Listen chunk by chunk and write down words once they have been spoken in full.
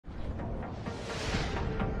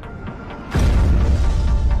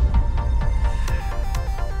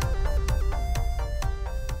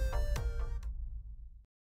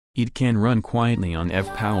It can run quietly on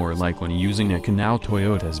F-power like when using a canal.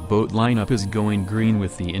 Toyota's boat lineup is going green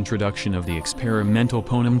with the introduction of the experimental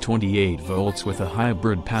Ponam 28 volts with a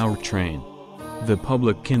hybrid powertrain. The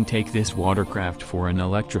public can take this watercraft for an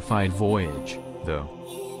electrified voyage, though.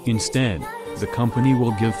 Instead, the company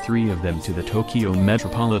will give 3 of them to the Tokyo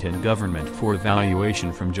Metropolitan Government for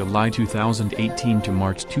evaluation from July 2018 to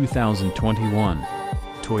March 2021.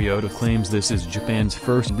 Toyota claims this is Japan's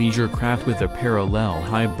first leisure craft with a parallel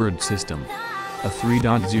hybrid system. A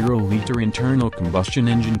 3.0-liter internal combustion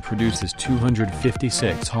engine produces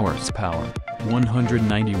 256 horsepower,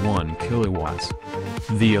 191 kilowatts.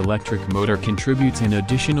 The electric motor contributes an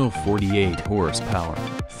additional 48 horsepower,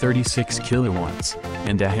 36 kilowatts,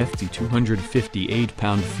 and a hefty 258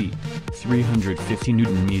 pound-feet, 350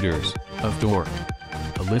 newton-meters, of torque.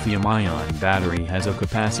 A lithium-ion battery has a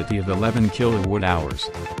capacity of 11 kilowatt-hours.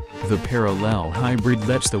 The parallel hybrid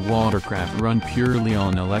lets the watercraft run purely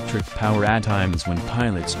on electric power at times when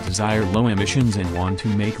pilots desire low emissions and want to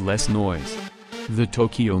make less noise. The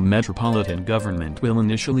Tokyo Metropolitan Government will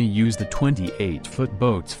initially use the 28-foot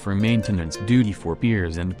boats for maintenance duty for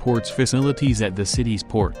piers and ports facilities at the city's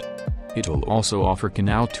port. It will also offer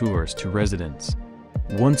canal tours to residents.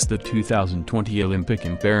 Once the 2020 Olympic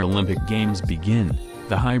and Paralympic Games begin,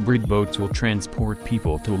 the hybrid boats will transport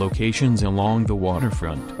people to locations along the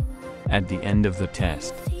waterfront. At the end of the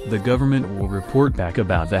test, the government will report back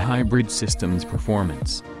about the hybrid system's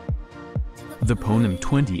performance. The Ponam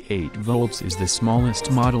 28 volts is the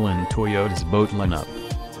smallest model in Toyota's boat lineup.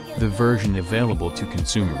 The version available to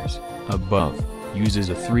consumers, above, uses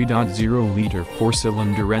a 3.0-liter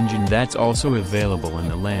 4-cylinder engine that's also available in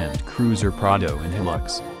the Land Cruiser Prado and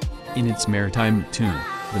Hilux. In its maritime tune,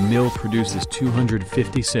 the mill produces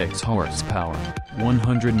 256 horsepower,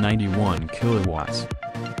 191 kilowatts.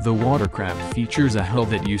 The watercraft features a hull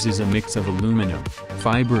that uses a mix of aluminum,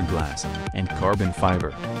 fiberglass, and carbon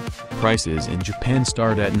fiber. Prices in Japan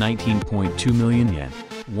start at 19.2 million yen,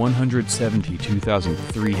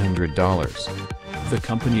 $172,300. The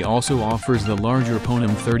company also offers the larger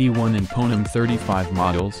Ponam 31 and Ponam 35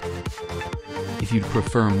 models. If you'd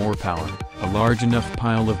prefer more power, a large enough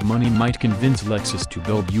pile of money might convince Lexus to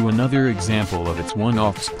build you another example of its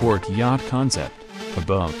one-off sport yacht concept,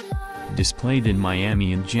 above. Displayed in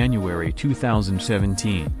Miami in January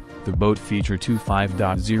 2017, the boat featured two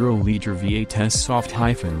 5.0-liter V8s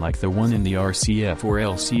soft-hyphen like the one in the RCF or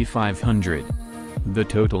LC500. The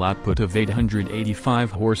total output of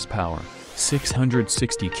 885 horsepower,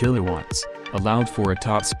 660 kilowatts, allowed for a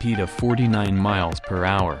top speed of 49 miles per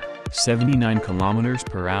hour, 79 kilometers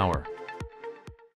per hour.